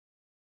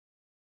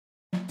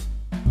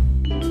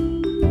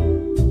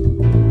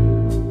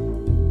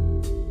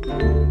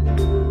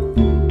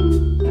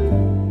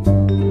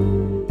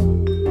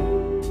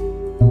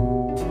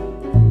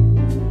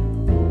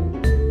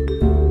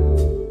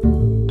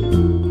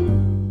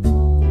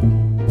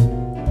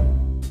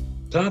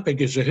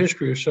topic is the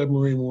history of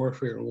submarine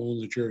warfare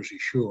along the Jersey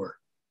Shore.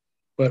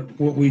 But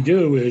what we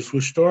do is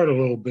we start a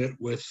little bit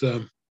with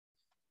a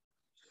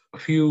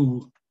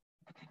few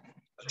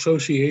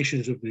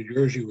associations of New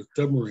Jersey with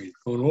submarines,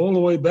 going all the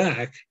way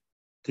back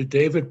to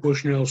David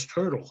Bushnell's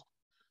turtle.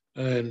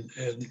 And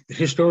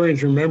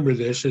historians remember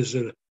this as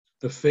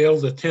the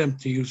failed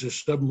attempt to use a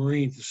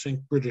submarine to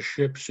sink British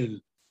ships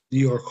in New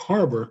York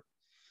Harbor.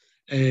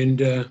 And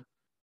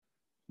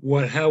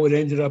how it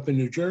ended up in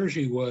New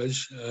Jersey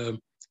was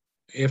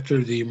after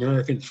the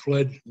Americans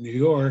fled New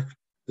York,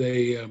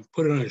 they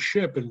put it on a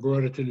ship and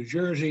brought it to New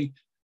Jersey.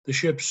 The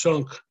ship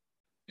sunk.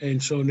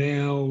 And so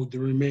now the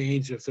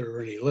remains, if there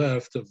are any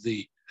left, of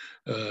the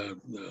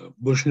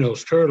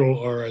Bushnell's turtle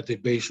are at the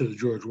base of the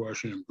George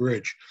Washington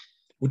Bridge.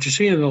 What you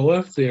see on the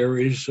left there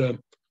is a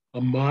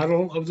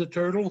model of the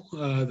turtle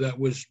that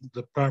was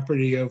the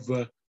property of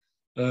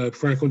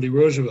Franklin D.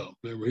 Roosevelt.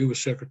 Remember, he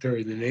was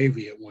Secretary of the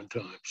Navy at one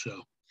time.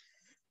 So,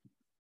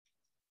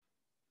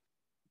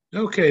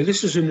 okay,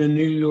 this is in the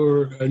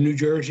New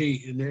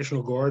Jersey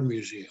National Guard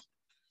Museum,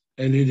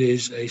 and it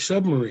is a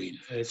submarine.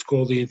 It's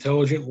called the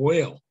Intelligent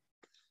Whale.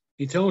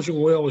 The Intelligent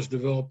Whale was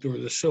developed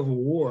during the Civil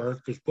War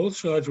because both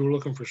sides were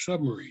looking for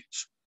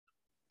submarines.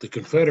 The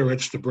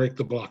Confederates to break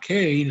the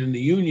blockade, and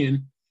the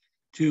Union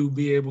to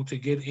be able to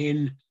get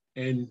in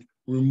and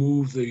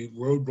remove the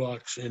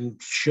roadblocks and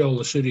shell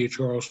the city of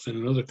Charleston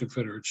and other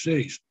Confederate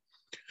cities.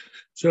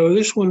 So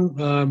this one,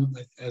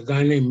 a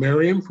guy named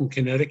Merriam from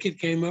Connecticut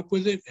came up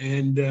with it,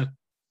 and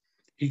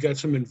he got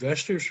some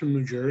investors from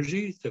New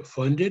Jersey to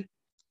fund it,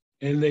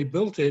 and they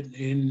built it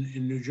in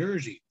New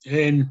Jersey.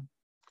 And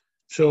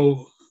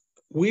so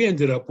we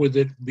ended up with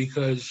it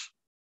because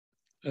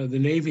the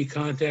Navy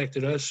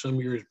contacted us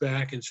some years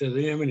back and said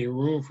they didn't have any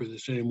room for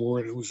this anymore,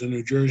 and it was a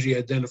New Jersey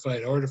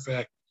identified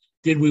artifact.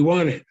 Did we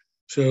want it?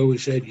 So we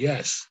said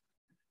yes.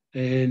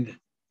 And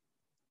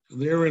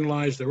therein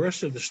lies the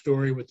rest of the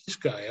story with this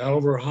guy,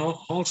 Oliver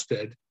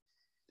Halstead.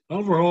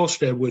 Oliver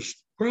Halstead was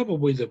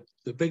probably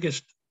the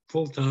biggest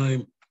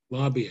full-time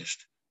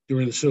lobbyist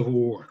during the Civil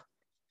War.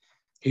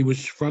 He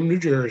was from New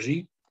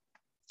Jersey.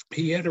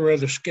 He had a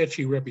rather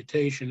sketchy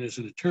reputation as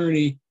an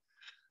attorney,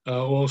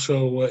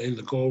 also in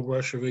the gold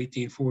rush of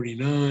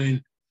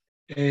 1849,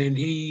 and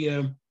he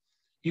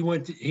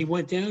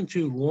went down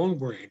to Long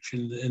Branch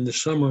in the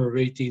summer of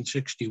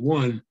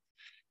 1861,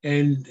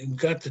 and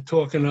got to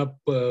talking up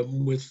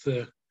with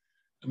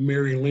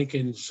Mary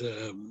Lincoln's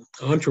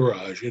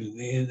entourage,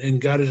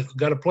 and got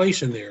a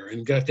place in there,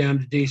 and got down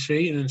to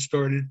D.C. and then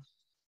started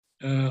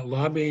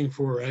lobbying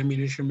for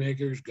ammunition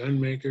makers, gun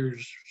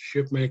makers,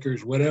 ship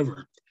makers,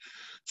 whatever.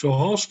 So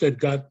Halstead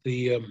got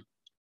the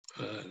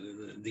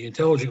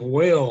Intelligent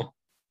Whale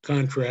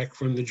contract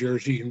from the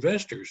Jersey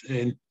investors,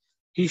 and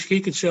he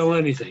could sell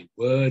anything,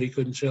 but he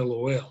couldn't sell the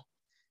whale.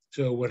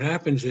 So what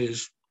happens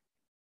is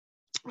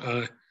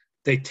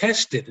they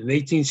test it in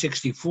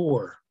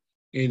 1864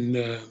 in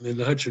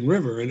the Hudson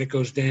River, and it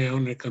goes down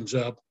and it comes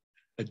up.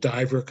 A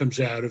diver comes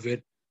out of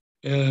it,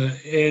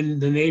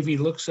 and the Navy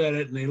looks at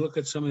it, and they look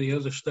at some of the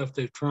other stuff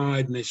they've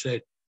tried, and they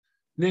say,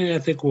 "Nah, I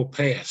think we'll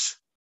pass."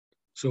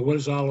 So what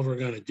is Oliver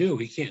going to do?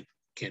 He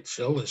can't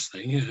sell this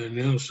thing, you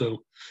know.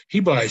 So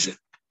he buys it,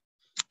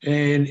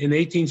 and in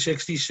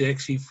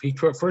 1866, he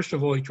first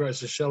of all he tries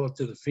to sell it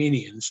to the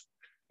Fenians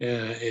in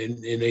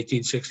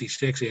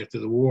 1866 after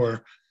the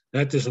war.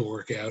 That doesn't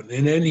work out,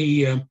 and then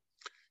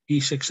he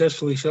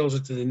successfully sells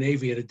it to the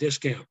Navy at a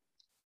discount.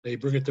 They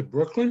bring it to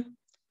Brooklyn,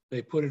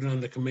 they put it on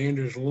the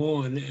commander's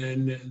lawn,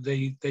 and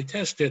they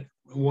test it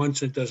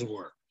once. It doesn't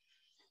work.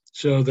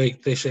 So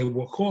they say,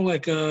 well, call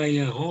that guy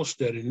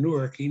Halstead in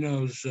Newark. He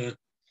knows,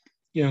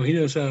 he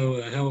knows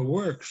how it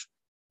works.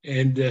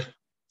 And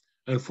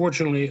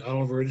unfortunately,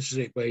 Oliver, this is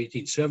by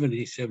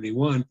 1870,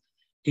 71,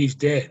 he's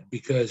dead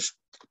because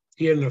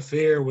he had an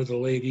affair with a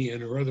lady,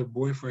 and her other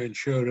boyfriend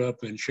showed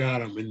up and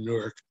shot him in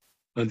Newark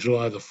on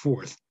July the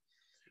 4th.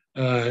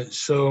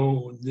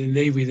 So the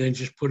Navy then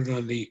just put it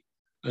on the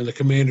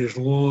commander's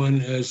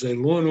lawn as a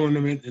lawn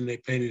ornament, and they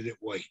painted it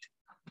white.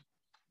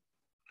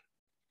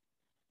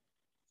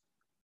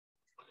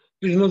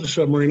 Here's another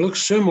submarine,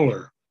 looks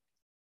similar,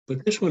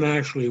 but this one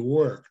actually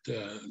worked.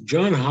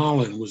 John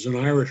Holland was an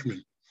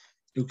Irishman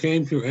who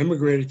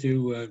emigrated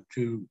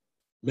to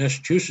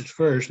Massachusetts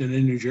first, and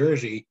then New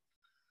Jersey,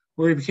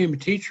 where he became a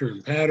teacher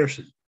in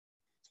Paterson.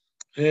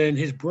 And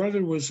his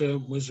brother was a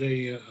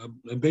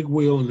big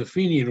wheel in the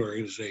Fenian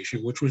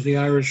organization, which was the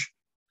Irish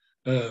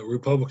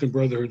Republican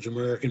Brotherhood's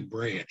American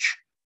branch.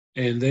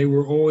 And they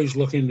were always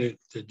looking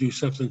to do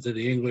something to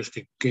the English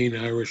to gain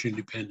Irish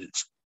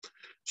independence.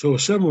 So a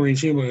submarine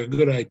seemed like a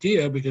good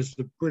idea because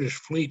the British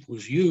fleet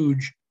was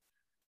huge,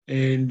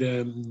 and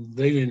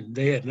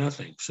they had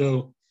nothing.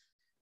 So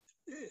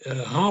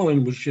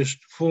Holland was just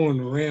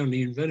fooling around.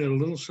 He invented a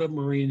little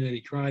submarine that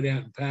he tried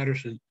out in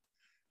Paterson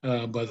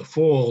by the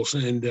falls,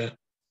 and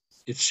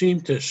it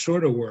seemed to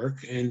sort of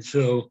work. And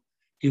so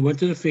he went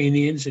to the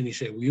Fenians and he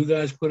said, well, you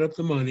guys put up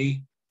the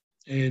money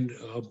and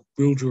I'll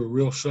build you a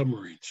real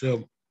submarine.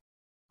 So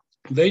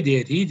they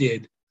did, he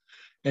did,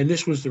 and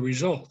this was the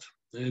result.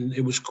 And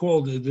it was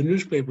called, the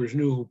newspapers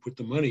knew who put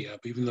the money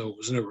up, even though it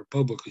was never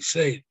publicly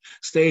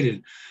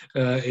stated.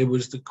 It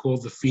was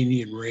called the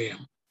Fenian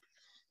Ram.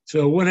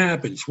 So what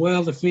happens?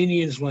 Well, the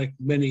Fenians, like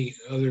many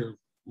other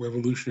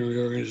revolutionary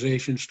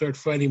organizations, start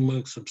fighting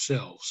amongst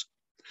themselves.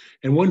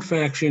 And one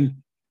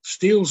faction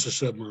steals the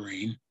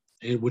submarine,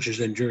 which is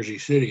in Jersey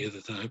City at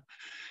the time,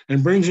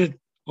 and brings it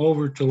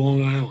over to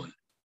Long Island,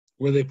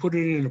 where they put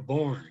it in a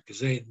barn because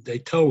they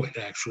tow it,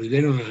 actually. They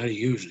don't know how to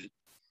use it.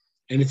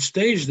 And it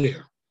stays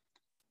there.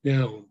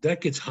 Now,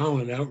 that gets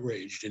Holland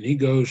outraged, and he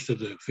goes to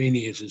the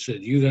Fenians and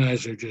said, you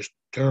guys are just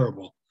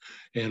terrible,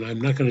 and I'm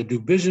not going to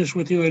do business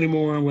with you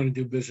anymore. I'm going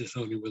to do business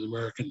only with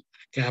American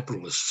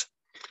capitalists.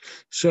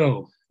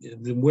 So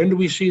when do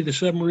we see the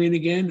submarine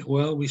again?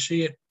 Well, we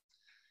see it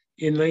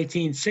in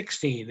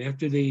 1916,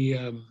 after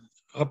the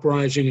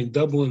uprising in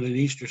Dublin on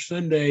Easter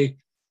Sunday,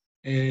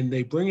 and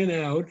they bring it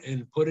out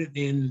and put it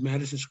in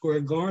Madison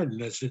Square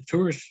Garden as a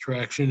tourist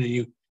attraction, and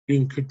you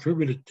can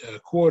contribute a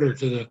quarter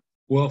to the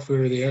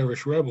welfare of the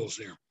Irish rebels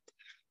there.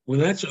 When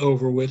that's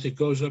over with, it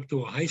goes up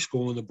to a high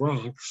school in the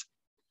Bronx.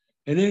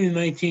 And then in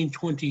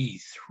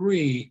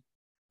 1923,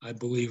 I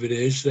believe it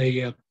is,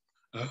 a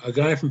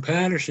guy from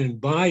Paterson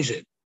buys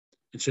it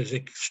and says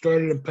it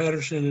started in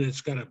Paterson and it's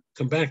got to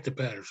come back to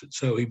Paterson.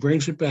 So he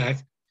brings it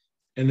back,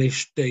 and they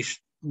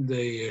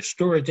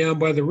store it down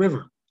by the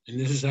river. And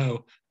this is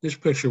how this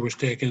picture was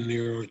taken in the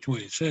early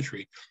 20th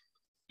century.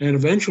 And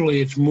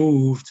eventually it's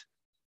moved,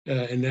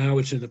 and now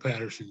it's in the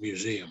Paterson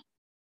Museum.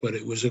 But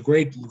it was a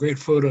great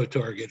photo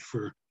target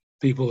for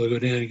people to go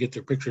down and get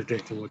their picture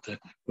taken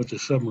with the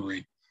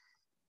submarine.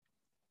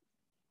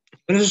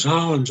 And this is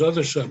Holland's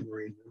other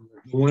submarine,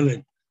 the one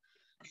that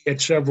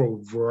had several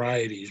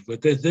varieties,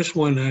 but this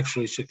one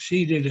actually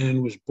succeeded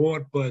and was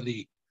bought by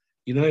the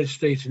United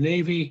States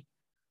Navy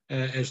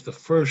as the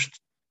first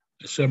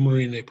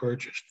submarine they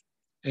purchased.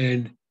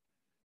 And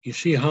you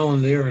see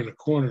Holland there in the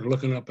corner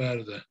looking up out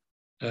of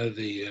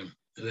the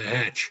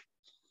hatch.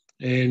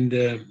 And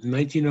in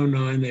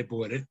 1909, they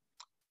bought it.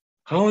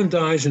 Holland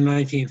dies in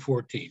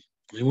 1914.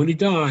 And when he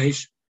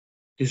dies,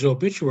 his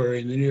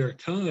obituary in the New York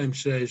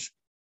Times says,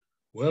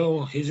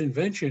 well, his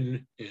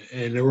invention,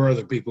 and there were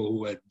other people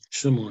who had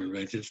similar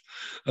inventions,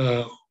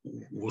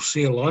 will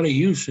see a lot of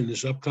use in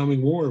this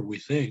upcoming war, we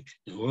think.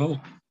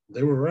 Well,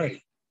 they were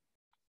right.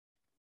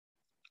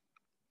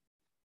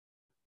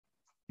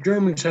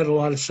 Germans had a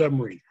lot of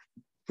submarines.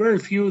 Very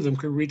few of them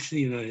could reach the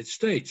United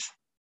States.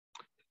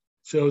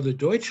 So the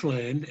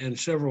Deutschland and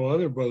several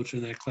other boats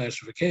in that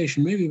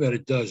classification, maybe about a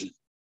dozen,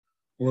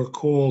 were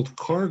called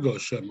cargo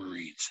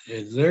submarines.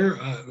 And their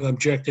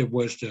objective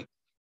was to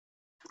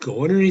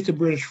go underneath the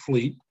British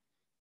fleet,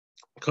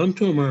 come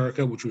to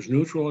America, which was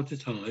neutral at the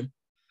time,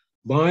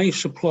 buy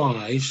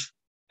supplies,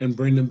 and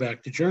bring them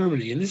back to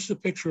Germany. And this is a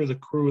picture of the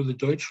crew of the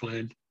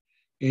Deutschland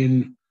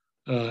in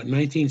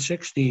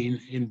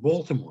 1916 in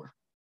Baltimore.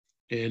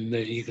 And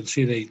you can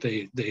see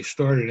they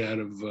started out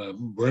of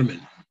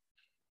Bremen.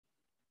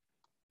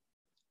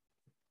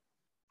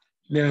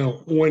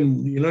 Now,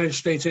 when the United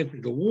States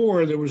entered the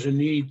war, there was a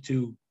need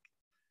to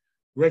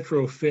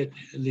retrofit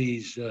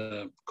these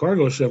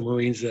cargo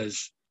submarines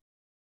as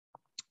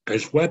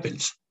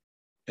weapons.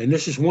 And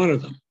this is one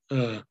of them.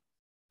 The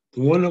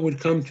one that would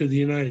come to the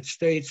United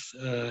States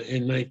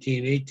in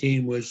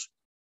 1918 was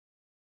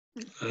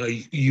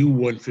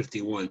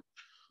U-151.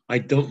 I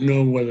don't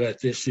know whether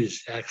this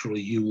is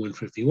actually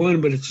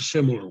U-151, but it's a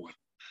similar one.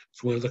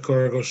 It's one of the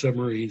cargo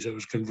submarines that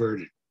was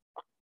converted.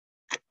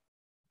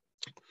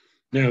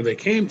 Now they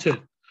came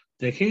to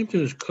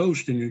this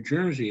coast in New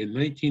Jersey in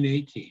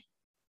 1918,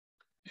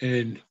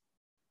 and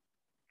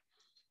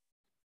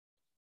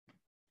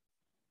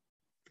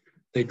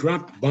they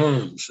dropped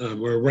bombs,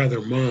 or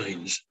rather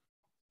mines,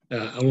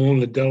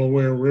 along the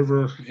Delaware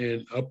River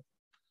and up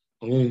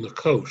along the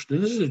coast.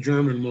 And this is a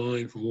German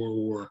mine from World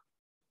War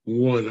I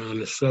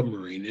on a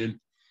submarine. And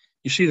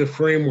you see the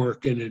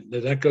framework in it,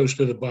 that goes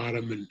to the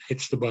bottom and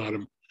hits the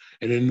bottom,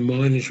 and then the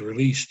mine is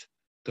released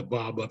to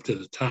bob up to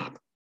the top,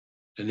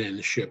 and then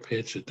the ship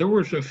hits it. There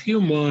was a few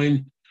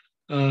mine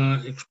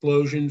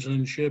explosions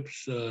on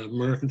ships,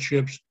 American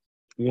ships,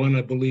 one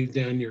I believe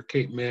down near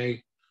Cape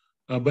May,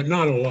 but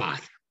not a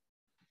lot.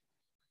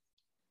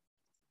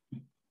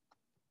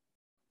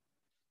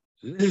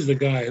 This is the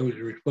guy who was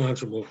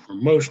responsible for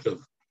most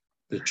of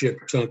the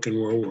ships sunk in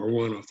World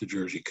War I off the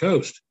Jersey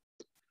coast.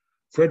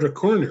 Frederick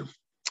Corner,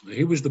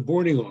 he was the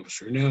boarding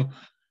officer. Now,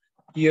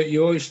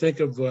 you always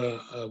think of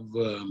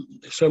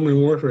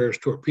submarine warfare as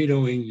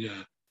torpedoing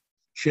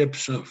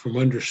ships from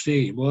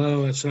undersea.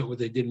 Well, that's not what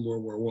they did in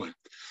World War I.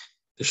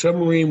 The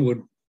submarine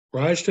would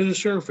rise to the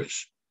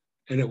surface,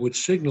 and it would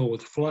signal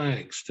with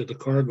flags to the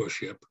cargo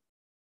ship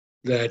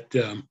that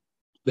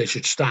they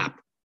should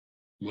stop.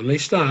 When they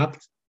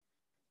stopped,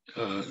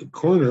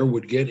 Corner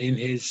would get in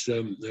his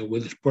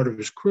with part of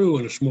his crew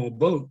in a small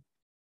boat,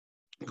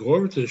 go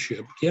over to the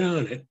ship, get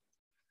on it,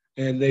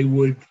 and they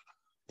would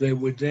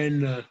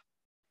then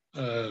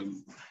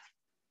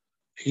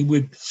he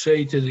would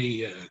say to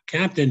the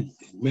captain,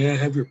 "May I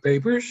have your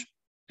papers?"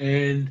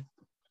 And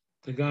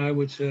the guy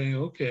would say,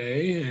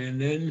 okay,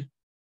 and then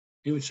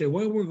he would say,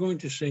 well, we're going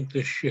to sink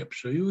this ship.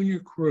 So you and your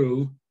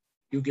crew,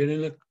 you get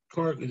in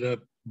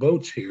the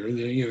boats here,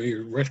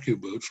 your rescue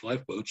boats,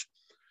 lifeboats,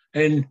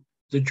 and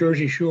the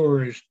Jersey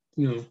Shore is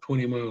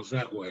 20 miles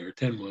that way or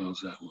 10 miles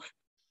that way.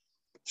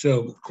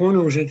 So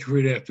Corner was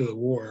interviewed after the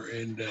war,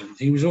 and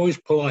he was always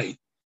polite.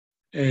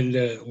 And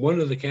one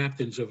of the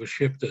captains of a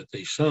ship that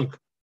they sunk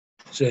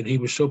said he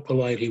was so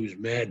polite he was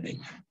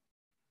maddening.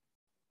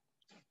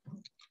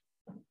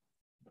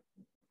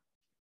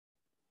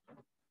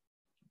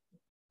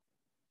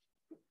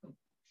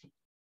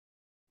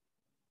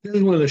 This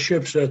is one of the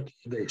ships that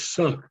they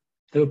sunk.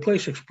 They would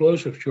place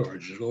explosive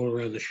charges all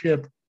around the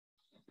ship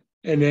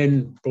and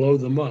then blow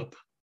them up.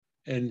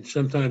 And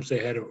sometimes they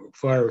had to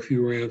fire a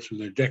few rounds from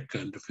their deck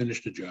gun to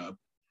finish the job.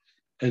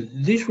 And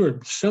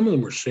some of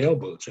them were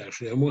sailboats,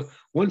 actually. And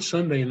one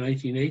Sunday in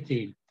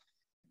 1918,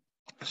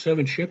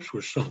 7 ships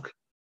were sunk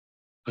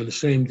on the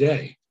same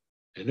day.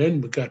 And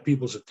then it got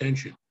people's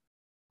attention.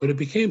 But it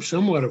became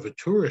somewhat of a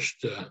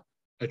tourist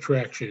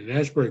attraction. In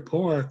Asbury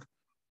Park,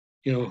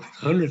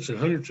 hundreds and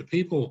hundreds of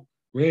people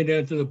ran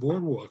down to the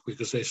boardwalk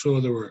because they saw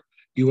there were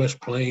U.S.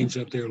 planes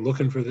up there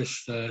looking for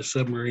this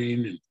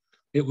submarine. And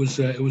it was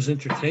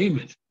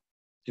entertainment.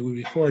 It would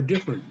be far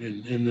different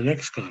in the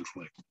next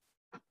conflict.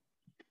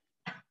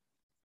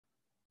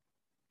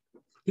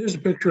 Here's a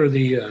picture of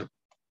the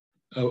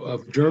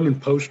German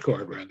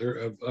postcard, rather,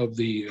 of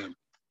the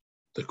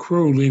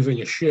crew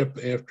leaving a ship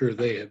after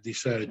they have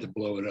decided to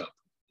blow it up.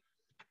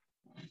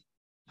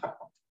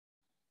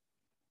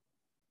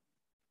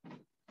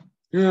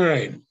 All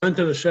right, on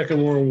to the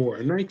Second World War.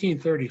 In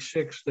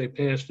 1936, they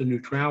passed the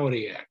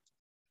Neutrality Act,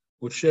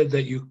 which said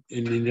that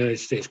in the United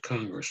States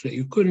Congress, that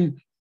you couldn't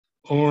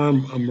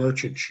arm a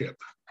merchant ship.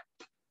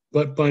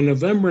 But by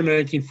November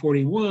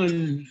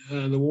 1941,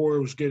 the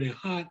war was getting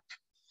hot,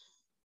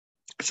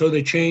 so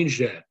they changed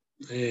that,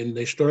 and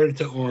they started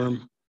to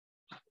arm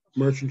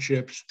merchant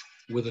ships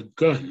with a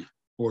gun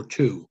or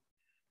two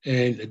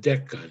and a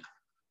deck gun.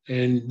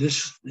 And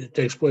this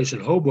takes place in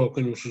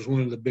Hoboken, which was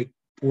one of the big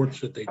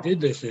ports that they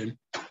did this in.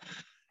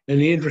 And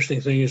the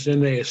interesting thing is then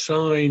they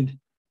assigned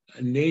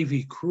a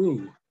Navy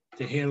crew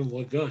to handle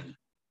the gun,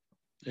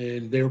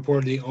 and they were part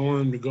of the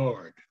armed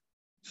guard.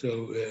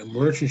 So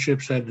merchant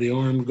ships had the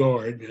armed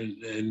guard,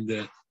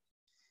 and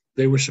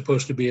they were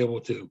supposed to be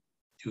able to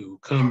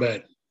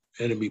combat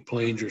enemy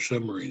planes or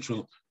submarines.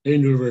 So they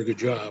didn't do a very good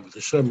job with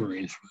the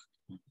submarines.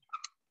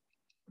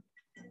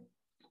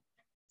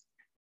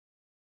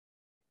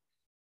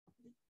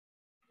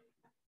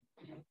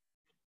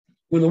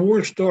 When the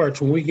war starts,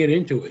 when we get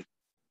into it,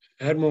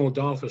 Admiral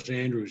Adolphus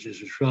Andrews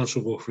is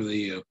responsible for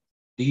the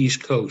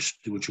East Coast,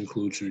 which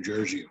includes New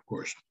Jersey, of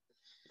course.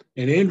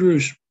 And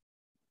Andrews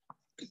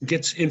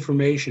gets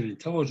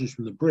intelligence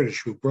from the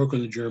British who have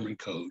broken the German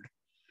code.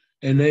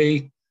 And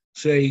they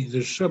say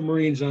there's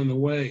submarines on the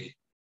way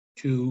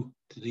to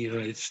the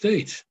United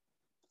States.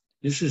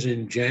 This is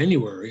in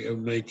January of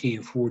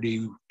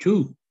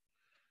 1942.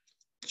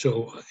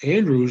 So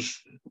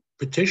Andrews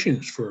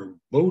petitions for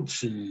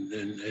boats and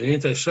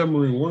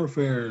anti-submarine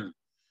warfare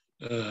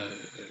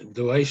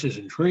devices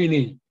and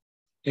training,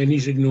 and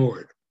he's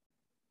ignored.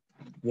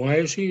 Why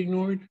is he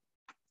ignored?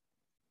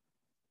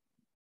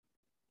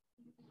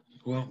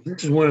 Well,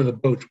 this is one of the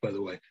boats, by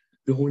the way.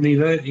 When the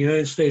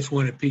United States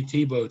wanted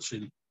PT boats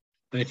in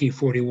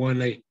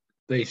 1941,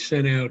 they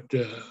sent out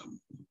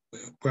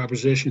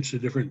propositions to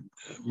different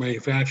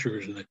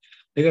manufacturers, and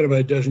they got about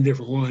a dozen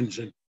different ones,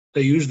 and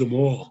they used them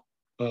all,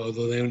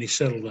 although they only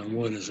settled on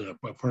one as a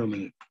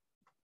permanent.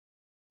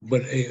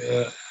 But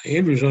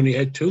Andrews only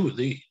had 2 of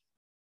these.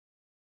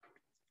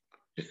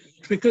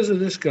 It's because of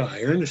this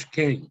guy, Ernest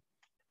King.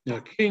 Now,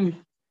 King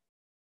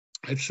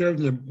had served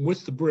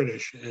with the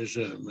British as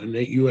a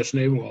U.S.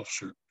 naval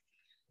officer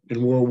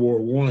in World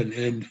War I,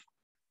 and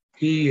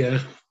he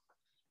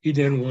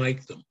didn't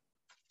like them.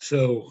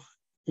 So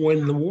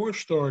when the war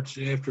starts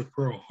after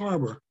Pearl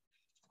Harbor,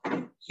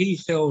 he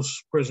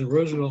tells President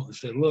Roosevelt and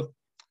said, look,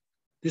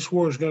 this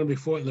war is going to be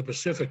fought in the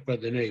Pacific by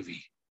the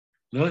Navy,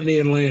 not in the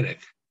Atlantic.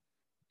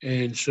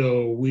 And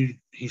so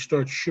he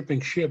starts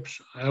shipping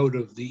ships out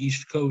of the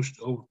East Coast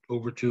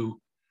over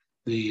to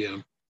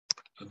the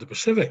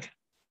Pacific.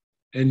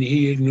 And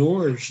he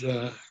ignores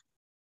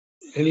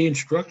any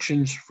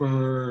instructions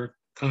for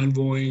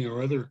convoying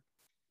or other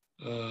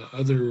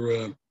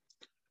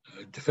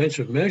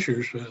defensive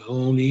measures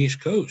along the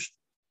East Coast.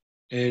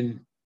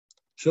 And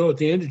so at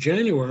the end of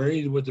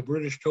January, what the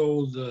British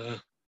told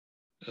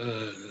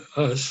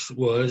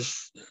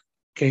us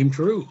came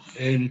true.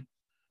 And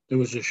there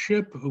was a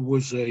ship, it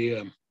was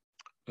a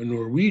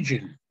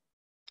Norwegian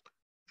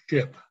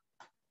ship.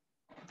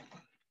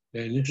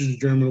 And this is a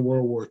German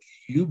World War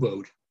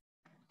U-boat.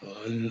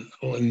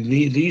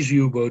 These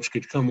U-boats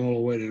could come all the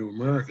way to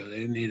America.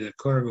 They didn't need a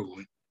cargo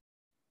one.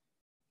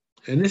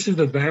 And this is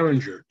the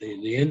Varanger.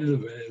 The end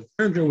of the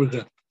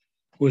Varanger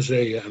was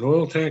an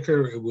oil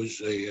tanker. It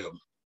was a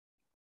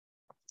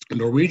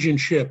Norwegian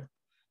ship.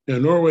 Now,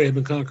 Norway had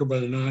been conquered by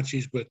the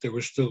Nazis, but there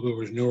was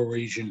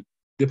Norwegian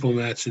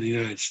diplomats in the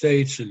United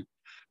States, and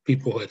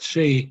people at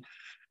sea.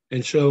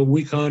 And so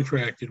we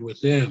contracted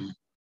with them,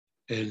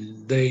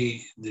 and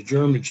the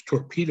Germans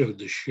torpedoed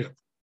the ship.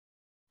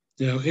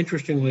 Now,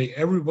 interestingly,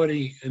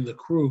 everybody in the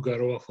crew got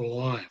off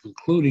alive,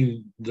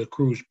 including the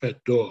crew's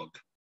pet dog.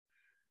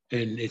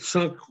 And it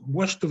sunk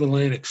west of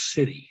Atlantic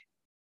City.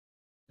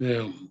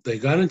 Now, they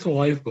got into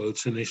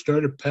lifeboats and they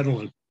started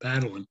paddling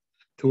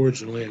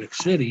towards Atlantic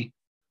City,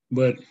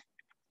 but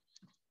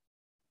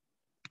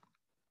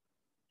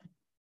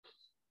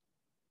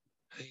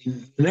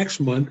the next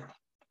month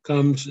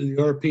comes the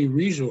RP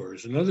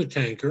Resource, another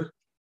tanker,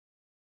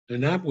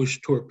 and that was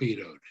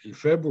torpedoed in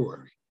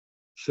February.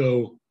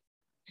 So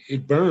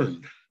it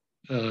burned.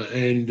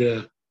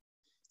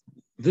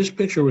 This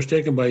picture was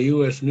taken by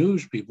U.S.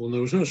 News people, and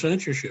there was no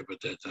censorship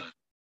at that time.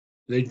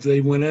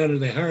 They went out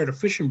and they hired a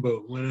fishing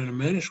boat, went out of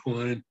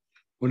Manasquan, and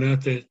went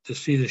out to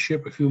see the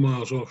ship a few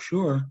miles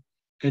offshore,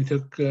 and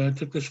took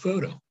this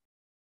photo.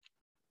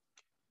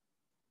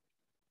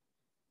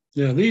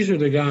 Now, these are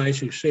the guys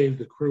who saved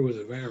the crew of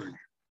the Varinger.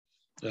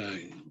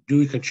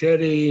 Dewey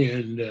Conchetti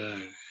and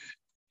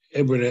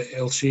Edward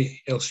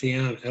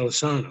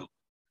Elisano.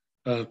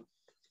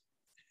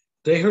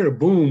 They heard a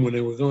boom when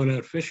they were going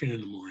out fishing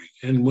in the morning,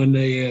 and when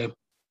they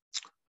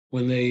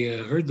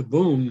heard the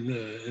boom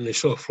and they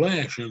saw a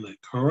flash on the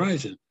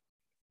horizon,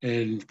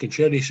 and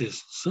Conchetti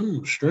says,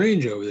 "Something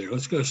strange over there.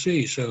 Let's go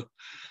see." So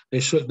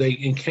they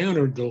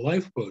encountered the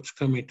lifeboats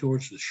coming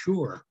towards the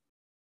shore,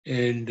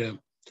 and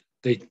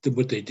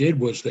what they did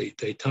was they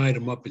tied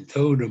them up and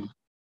towed them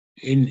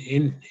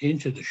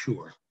into the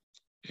shore,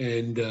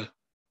 and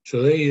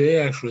so they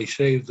actually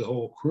saved the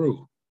whole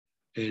crew,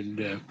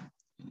 and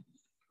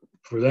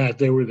for that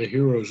they were the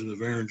heroes of the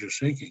Varinger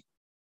sinking.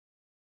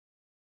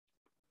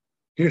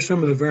 Here's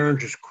some of the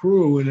Varinger's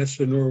crew, and that's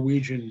the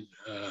Norwegian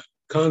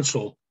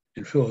consul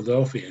in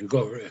Philadelphia, and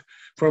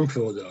from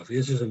Philadelphia.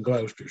 This is in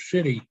Gloucester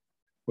City,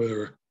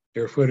 where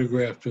they're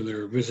photographed when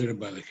they're visited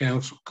by the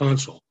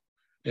consul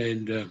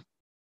and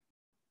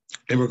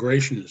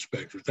immigration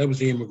inspectors. That was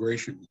the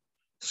immigration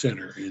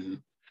center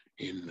in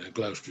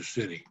Gloucester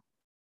City.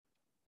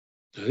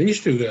 Now,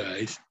 these two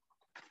guys,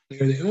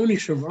 they're the only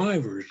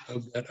survivors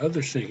of that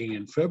other sinking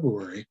in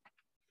February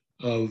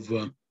of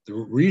the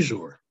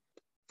Resort.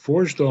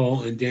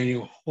 Forsdahl and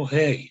Daniel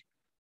Hay.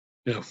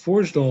 Now,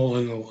 Forsdahl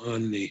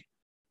on the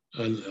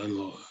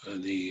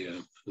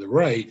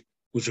right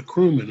was a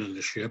crewman on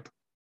the ship,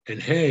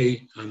 and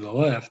Hay on the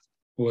left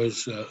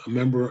was a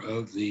member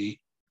of the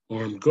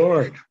armed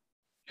guard.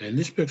 And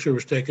this picture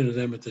was taken of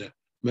them at the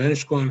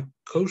Manasquan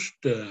Coast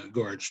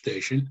Guard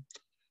Station.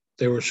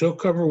 They were so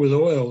covered with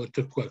oil, it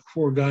took like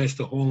 4 guys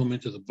to haul them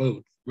into the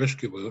boat,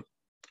 rescue boat.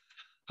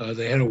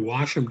 They had to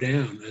wash them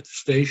down at the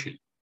station,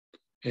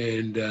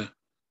 and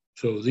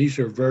so these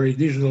are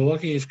the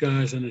luckiest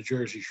guys on the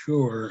Jersey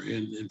Shore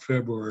in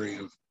February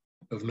of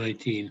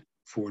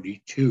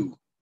 1942.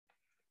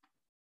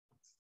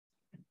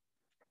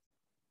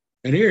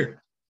 And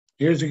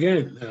here's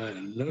again,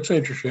 no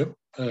censorship.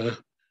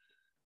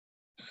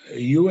 A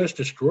U.S.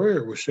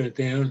 destroyer was sent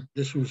down.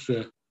 This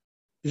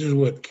is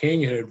what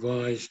King had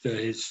advised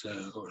his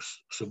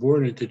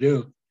subordinate to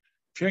do.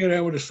 Check it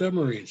out with a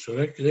submarine. So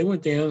they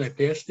went down. They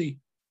passed the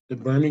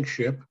burning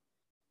ship,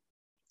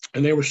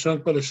 and they were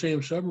sunk by the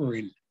same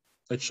submarine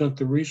that sunk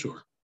the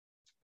Resort.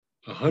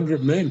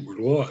 100 men were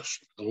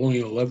lost. Only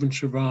 11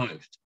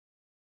 survived.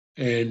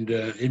 And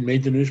it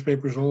made the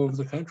newspapers all over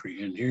the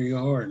country. And here you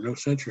are, no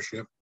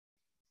censorship.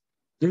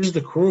 This is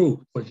the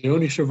crew, but the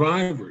only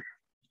survivors.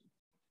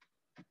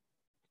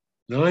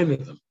 9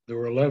 of them. There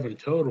were 11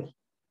 total.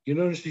 You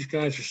notice these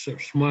guys are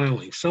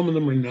smiling. Some of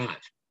them are not.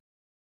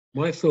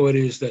 My thought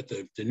is that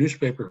the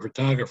newspaper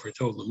photographer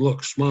told them,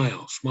 "Look,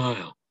 smile,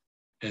 smile."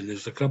 And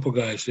there's a couple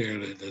guys there,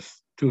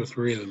 there's 2 or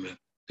 3 of them that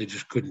they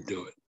just couldn't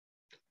do it.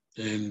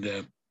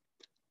 And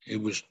it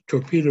was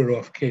torpedoed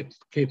off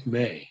Cape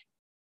May.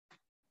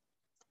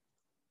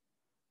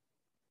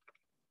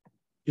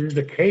 Here's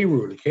the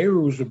Queiroz. The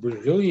Queiroz was a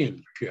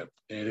Brazilian ship,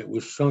 and it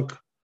was sunk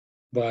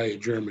by a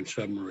German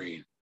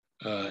submarine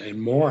in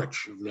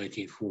March of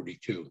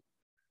 1942.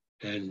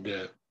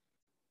 And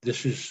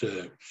this is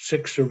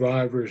 6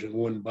 survivors and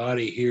 1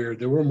 body here.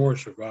 There were more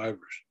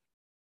survivors.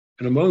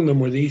 And among them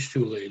were these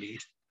 2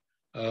 ladies,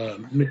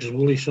 Mrs.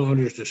 Willie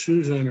Saunders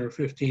D'Souza and her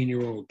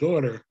 15-year-old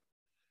daughter,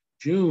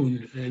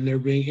 June, and they're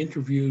being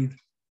interviewed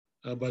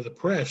by the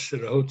press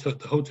at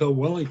the Hotel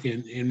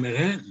Wellington in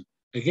Manhattan.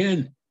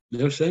 Again,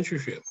 no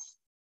censorship.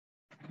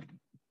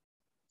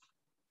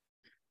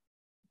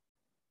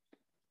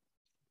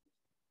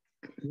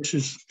 This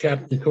is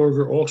Captain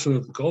Torger Olson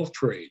of the Gulf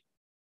Trade.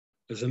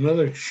 There's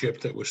another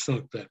ship that was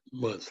sunk that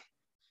month.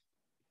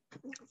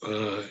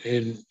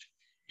 And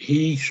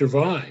he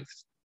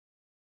survived,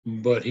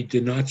 but he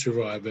did not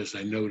survive, as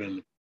I note on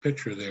the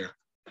picture there,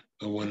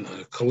 when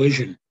a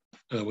collision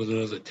with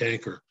another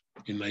tanker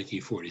in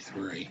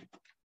 1943.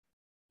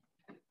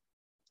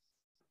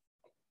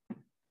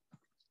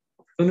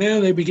 So now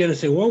they begin to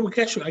say, well,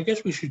 I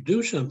guess we should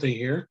do something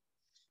here.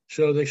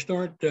 So they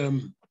start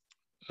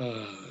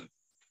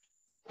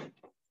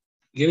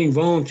getting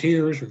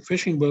volunteers and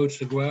fishing boats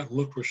to go out and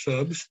look for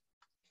subs,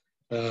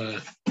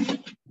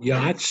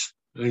 yachts.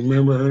 I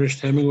remember Ernest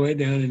Hemingway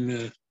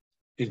down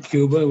in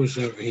Cuba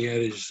he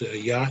had his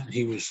yacht, and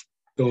he was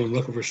going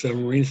looking for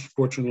submarines.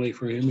 Fortunately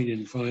for him, he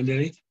didn't find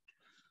any.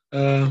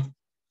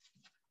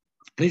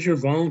 These are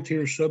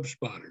volunteer sub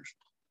spotters.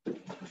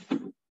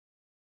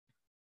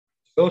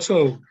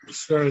 Also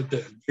started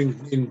to bring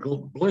in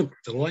blimp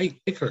to light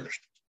Dickhurst,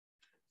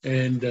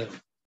 and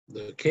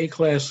the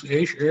K-class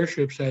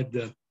airships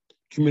had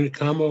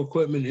commo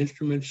equipment,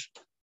 instruments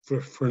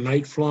for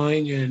night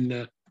flying,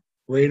 and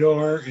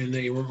radar, and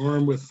they were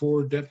armed with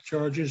 4 depth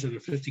charges and a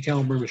 50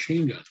 caliber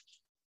machine gun.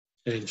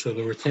 And so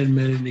there were 10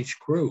 men in each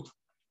crew.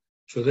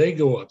 So they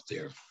go up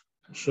there.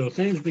 So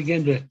things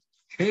begin to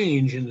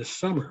change in the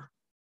summer.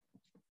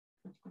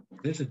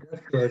 There's a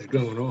depth charge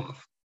going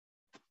off.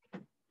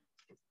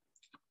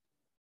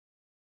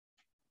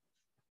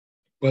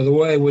 By the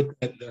way, with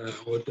that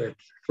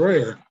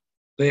destroyer,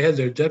 they had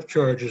their depth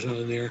charges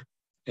on there,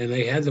 and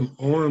they had them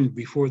armed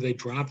before they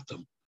dropped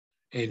them.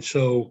 And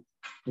so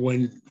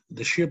when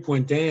the ship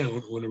went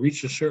down, when it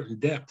reached a certain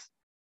depth,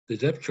 the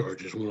depth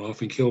charges went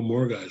off and killed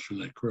more guys from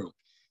that crew.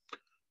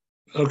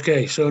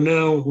 Okay, so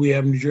now we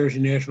have New Jersey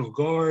National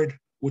Guard,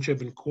 which have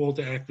been called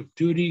to active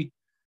duty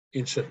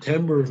in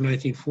September of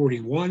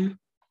 1941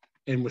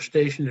 and was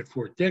stationed at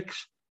Fort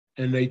Dix,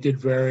 and they did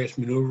various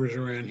maneuvers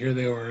around. Here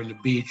they are on the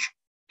beach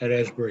at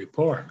Asbury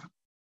Park.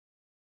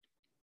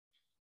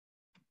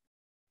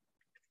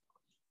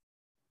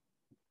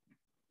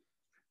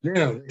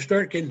 Now they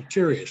start getting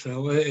serious.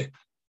 Now,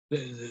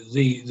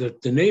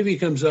 the Navy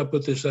comes up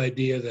with this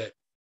idea that,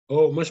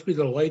 oh, it must be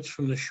the lights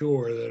from the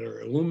shore that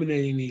are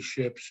illuminating these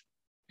ships,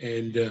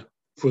 and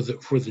for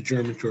the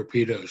German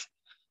torpedoes.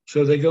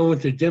 So they go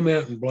into dim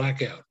out and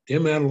blackout,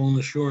 dim out along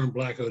the shore and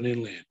blackout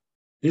inland.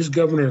 This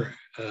Governor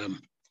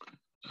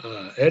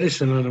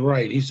Edison on the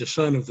right, he's the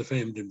son of the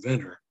famed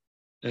inventor,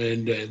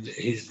 and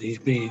he's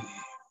being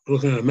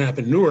looking at a map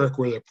in Newark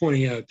where they're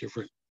pointing out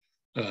different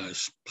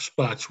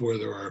spots where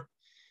there are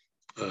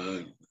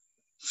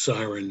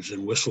sirens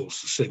and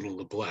whistles to signal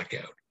the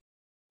blackout.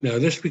 Now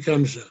this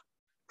becomes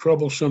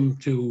troublesome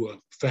to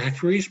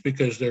factories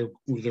because they're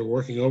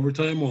working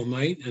overtime all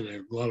night, and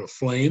there's a lot of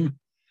flame.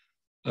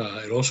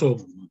 It also,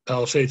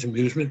 Palisades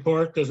Amusement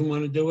Park doesn't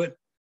want to do it.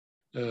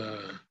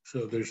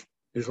 So there's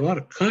a lot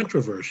of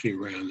controversy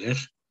around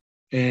this.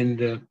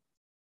 And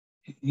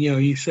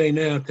you say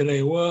now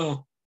today,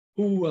 well,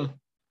 who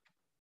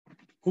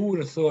would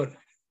have thought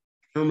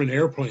German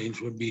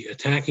airplanes would be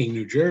attacking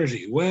New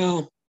Jersey?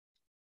 Well,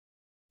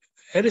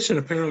 Edison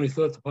apparently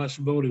thought the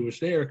possibility was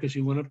there because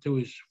he went up to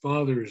his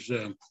father's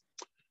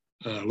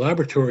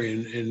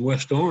laboratory in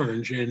West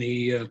Orange, and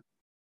he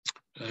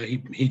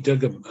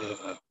dug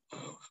a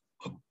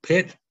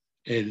pit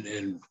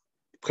and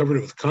covered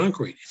it with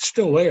concrete. It's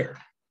still there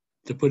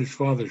to put his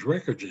father's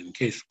records in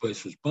case the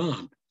place was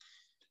bombed.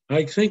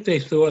 I think they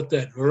thought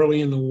that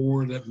early in the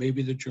war that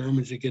maybe the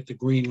Germans would get to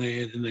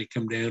Greenland and they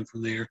come down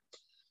from there.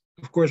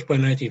 Of course, by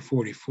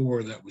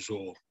 1944, that was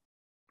all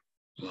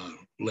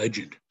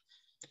legend.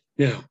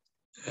 Now,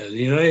 the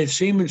United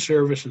Seaman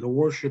Service and the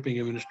Warshipping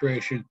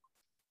Administration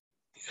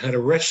had a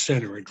rest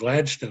center at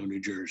Gladstone, New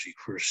Jersey,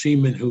 for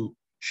seamen whose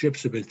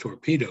ships had been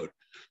torpedoed.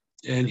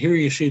 And here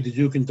you see the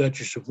Duke and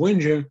Duchess of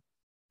Windsor,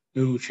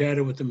 who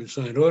chatted with them and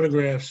signed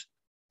autographs.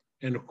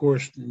 And of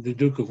course, the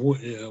Duke of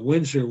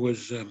Windsor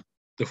was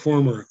the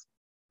former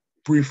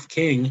brief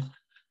king,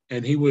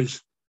 and he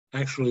was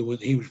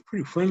he was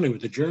pretty friendly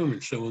with the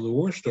Germans. So when the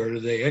war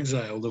started, they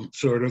exiled him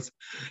sort of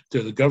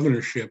to the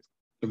governorship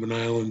of an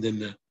island in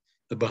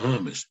the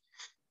Bahamas.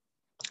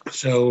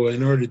 So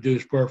in order to do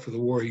his part for the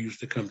war, he used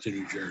to come to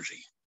New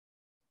Jersey.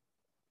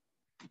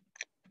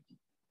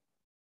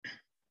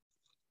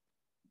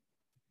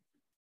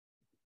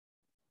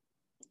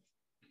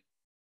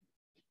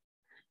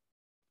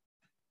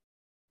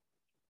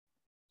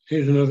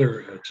 Here's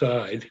another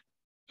side.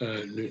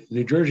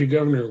 New Jersey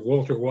Governor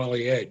Walter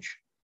Wally Edge.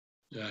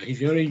 He's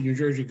the only New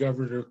Jersey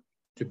governor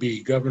to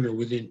be governor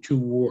within 2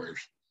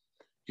 wars.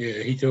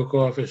 He took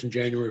office in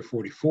January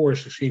 44,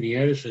 succeeding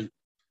Edison.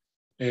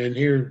 And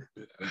here,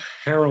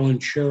 Harold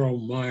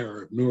Cheryl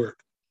Meyer of Newark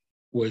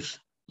was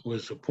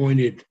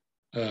appointed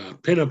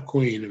pinup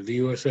queen of the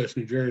USS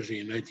New Jersey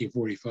in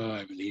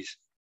 1945. And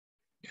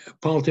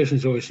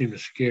politicians always seem to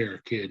scare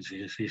kids.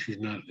 You see, she's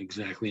not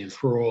exactly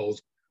enthralled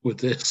with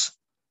this.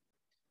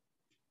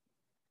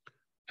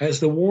 As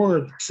the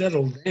war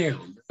settled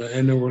down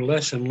and there were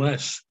less and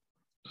less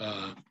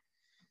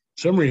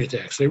submarine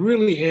attacks, they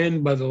really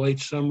end by the late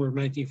summer of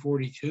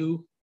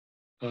 1942.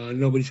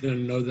 Nobody's going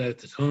to know that at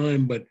the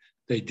time, but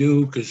they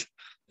do, because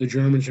the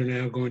Germans are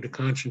now going to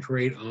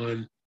concentrate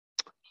on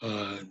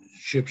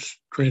ships,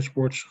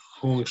 transports,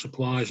 hauling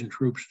supplies and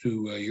troops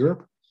to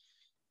Europe.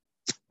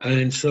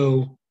 And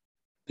so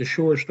the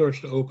shore starts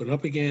to open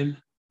up again.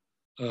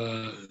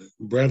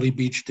 Bradley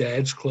Beach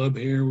Dad's Club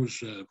here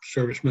was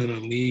servicemen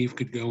on leave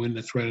could go in.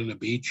 That's right on the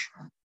beach.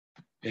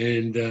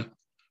 And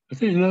I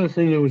think another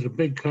thing, there was a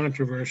big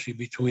controversy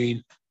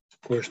between,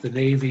 of course, the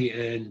Navy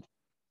and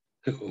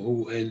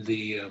and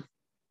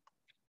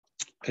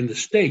the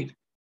state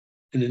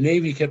and the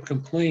Navy kept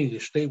complaining the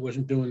state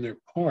wasn't doing their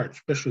part,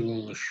 especially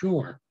along the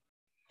shore.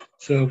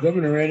 So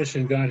Governor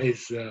Edison got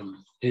his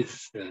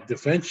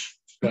defense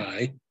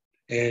guy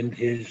and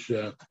his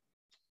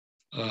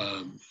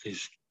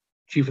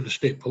chief of the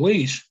state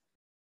police,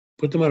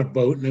 put them on a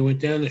boat, and they went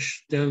down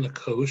the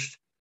coast,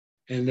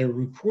 and they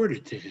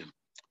reported to him.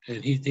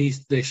 And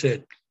they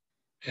said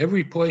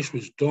every place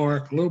was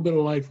dark, a little bit of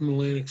light from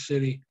Atlantic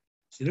City.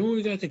 So then when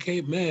we got to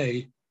Cape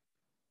May,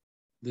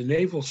 the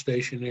naval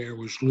station there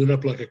was lit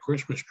up like a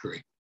Christmas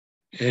tree,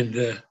 and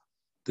the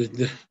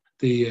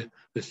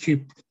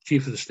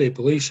chief of the state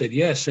police said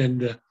yes,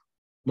 and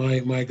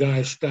my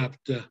guys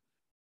stopped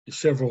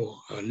several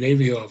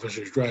Navy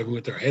officers driving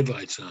with their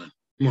headlights on.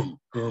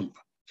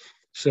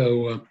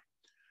 So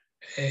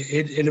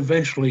it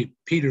eventually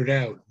petered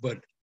out,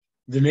 but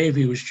the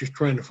Navy was just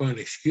trying to find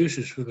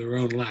excuses for their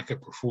own lack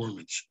of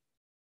performance,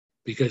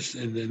 because,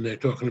 and then they're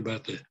talking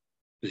about the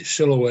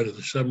silhouette of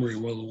the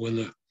submarine. Well,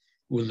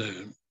 when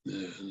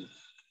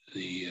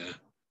the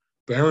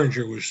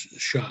Barringer was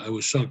shot, it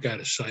was sunk out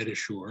of sight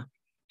ashore,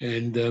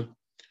 and the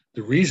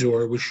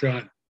Resor was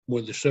shot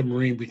with the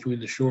submarine between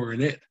the shore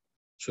and it,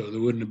 so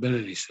there wouldn't have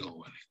been any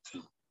silhouetting. So.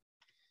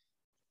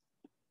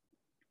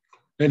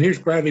 And here's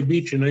Bradley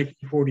Beach in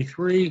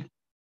 1943.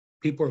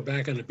 People are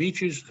back on the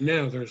beaches.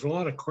 Now there's a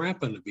lot of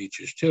crap on the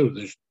beaches too.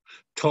 There's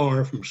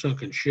tar from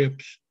sunken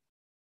ships.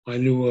 I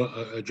knew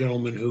a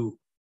gentleman who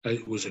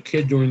was a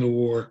kid during the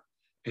war,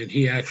 and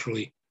he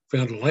actually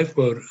found a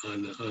lifeboat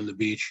on the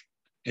beach,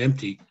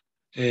 empty,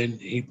 and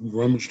he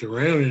rummaged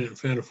around in it and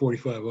found a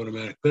 .45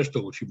 automatic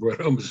pistol, which he brought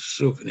home as a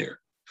souvenir.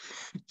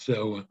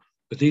 So,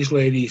 but these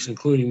ladies,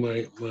 including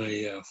my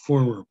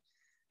former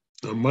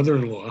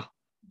mother-in-law,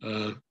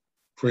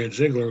 Fran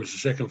Ziegler, was the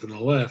second from the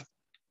left,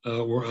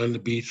 were on the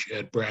beach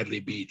at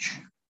Bradley Beach.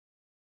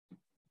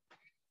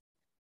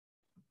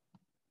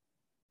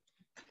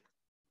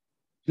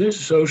 This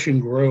is Ocean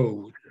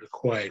Grove, a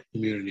quiet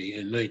community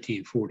in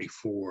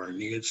 1944, and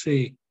you can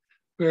see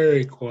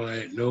very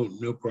quiet,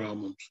 no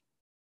problems.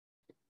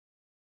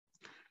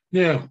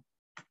 Now,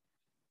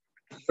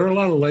 there are a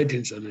lot of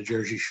legends on the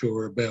Jersey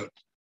Shore about,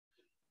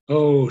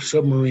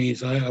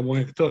 submarines. I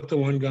wanted to talk to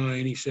one guy,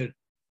 and he said,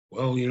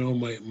 well, you know,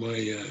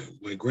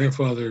 my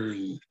grandfather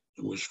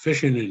was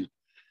fishing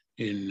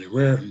in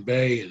Raritan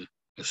Bay, and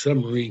a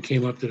submarine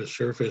came up to the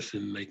surface,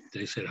 and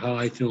they said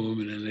hi to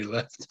him, and then they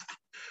left.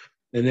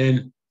 And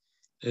then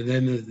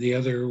the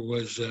other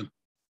was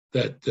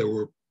that there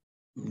were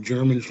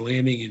Germans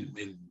landing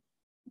in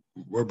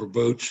rubber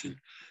boats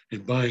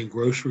and buying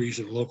groceries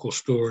in local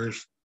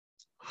stores.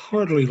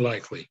 Hardly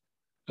likely.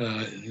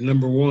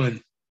 Number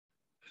one,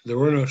 there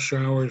were no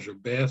showers or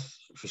bath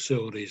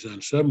facilities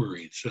on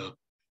submarines, so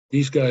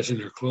these guys in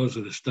their clothes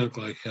would have stunk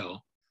like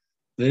hell.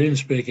 They didn't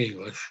speak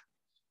English,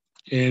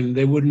 and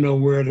they wouldn't know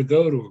where to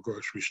go to a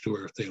grocery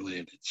store if they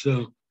landed.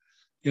 So,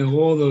 you know,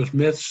 all those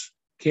myths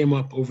came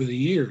up over the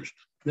years.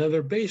 Now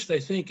they're based, I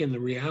think, in the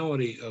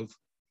reality of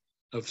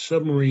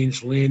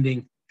submarines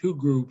landing two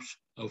groups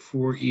of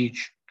 4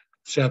 each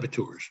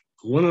saboteurs,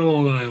 one on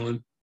Long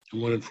Island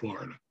and one in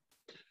Florida.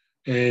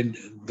 And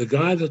the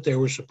guy that they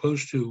were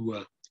supposed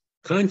to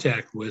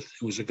contact with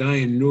was a guy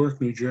in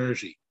Newark, New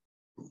Jersey,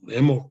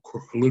 Emil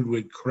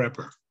Ludwig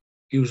Krepper.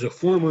 He was a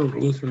former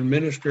Lutheran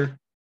minister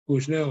who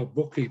is now a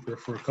bookkeeper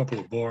for a couple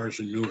of bars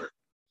in Newark.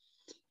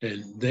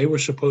 And they were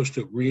supposed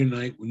to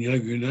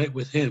unite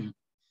with him,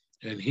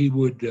 and he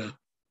would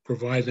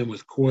provide them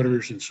with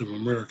quarters and some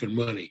American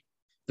money.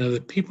 Now,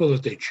 the people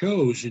that they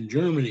chose in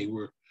Germany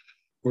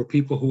were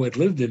people who had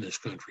lived in this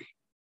country.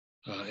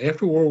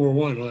 After World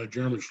War I, a lot of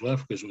Germans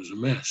left because it was a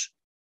mess.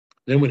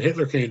 Then when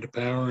Hitler came to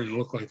power and it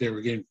looked like they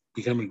were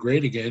becoming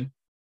great again,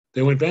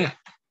 they went back.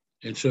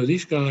 And so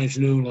these guys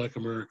knew like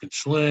American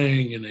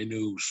slang, and they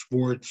knew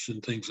sports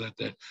and things like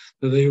that.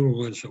 So they were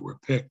ones that were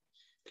picked.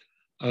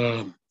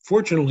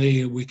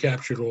 Fortunately, we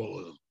captured all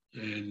of them,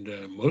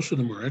 and most of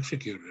them were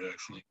executed,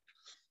 actually.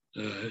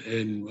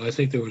 And I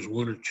think there was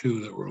 1 or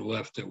 2 that were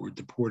left that were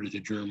deported to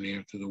Germany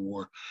after the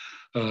war.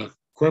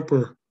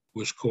 Krepper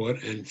was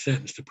caught and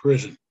sentenced to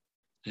prison,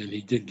 and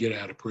he did get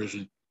out of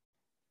prison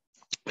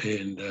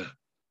and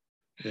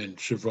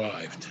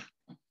survived.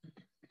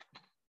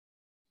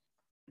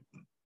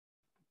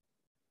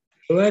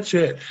 So that's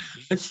it.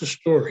 That's the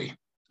story,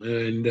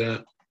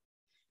 and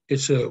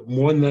it's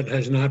one that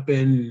has not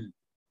been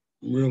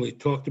really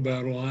talked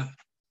about a lot,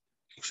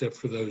 except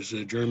for those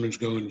Germans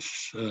going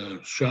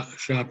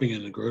shopping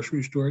in the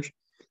grocery stores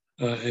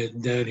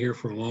down here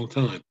for a long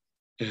time.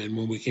 And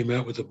when we came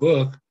out with the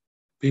book,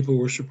 people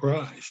were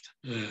surprised.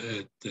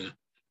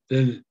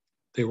 Then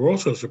they were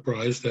also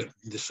surprised that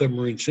the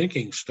submarine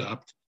sinking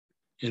stopped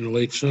in the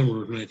late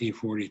summer of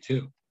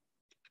 1942.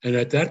 And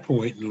at that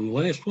point, in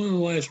one of the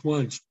last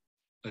ones,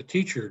 a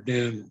teacher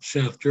down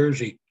South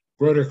Jersey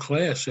brought her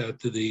class out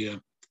to the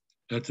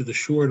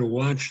shore to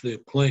watch the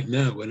plane.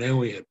 Now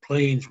we had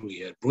planes, we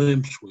had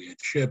blimps, we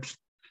had ships,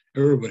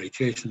 everybody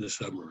chasing the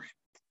submarine.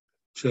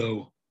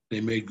 So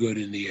they made good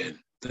in the end.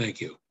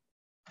 Thank you.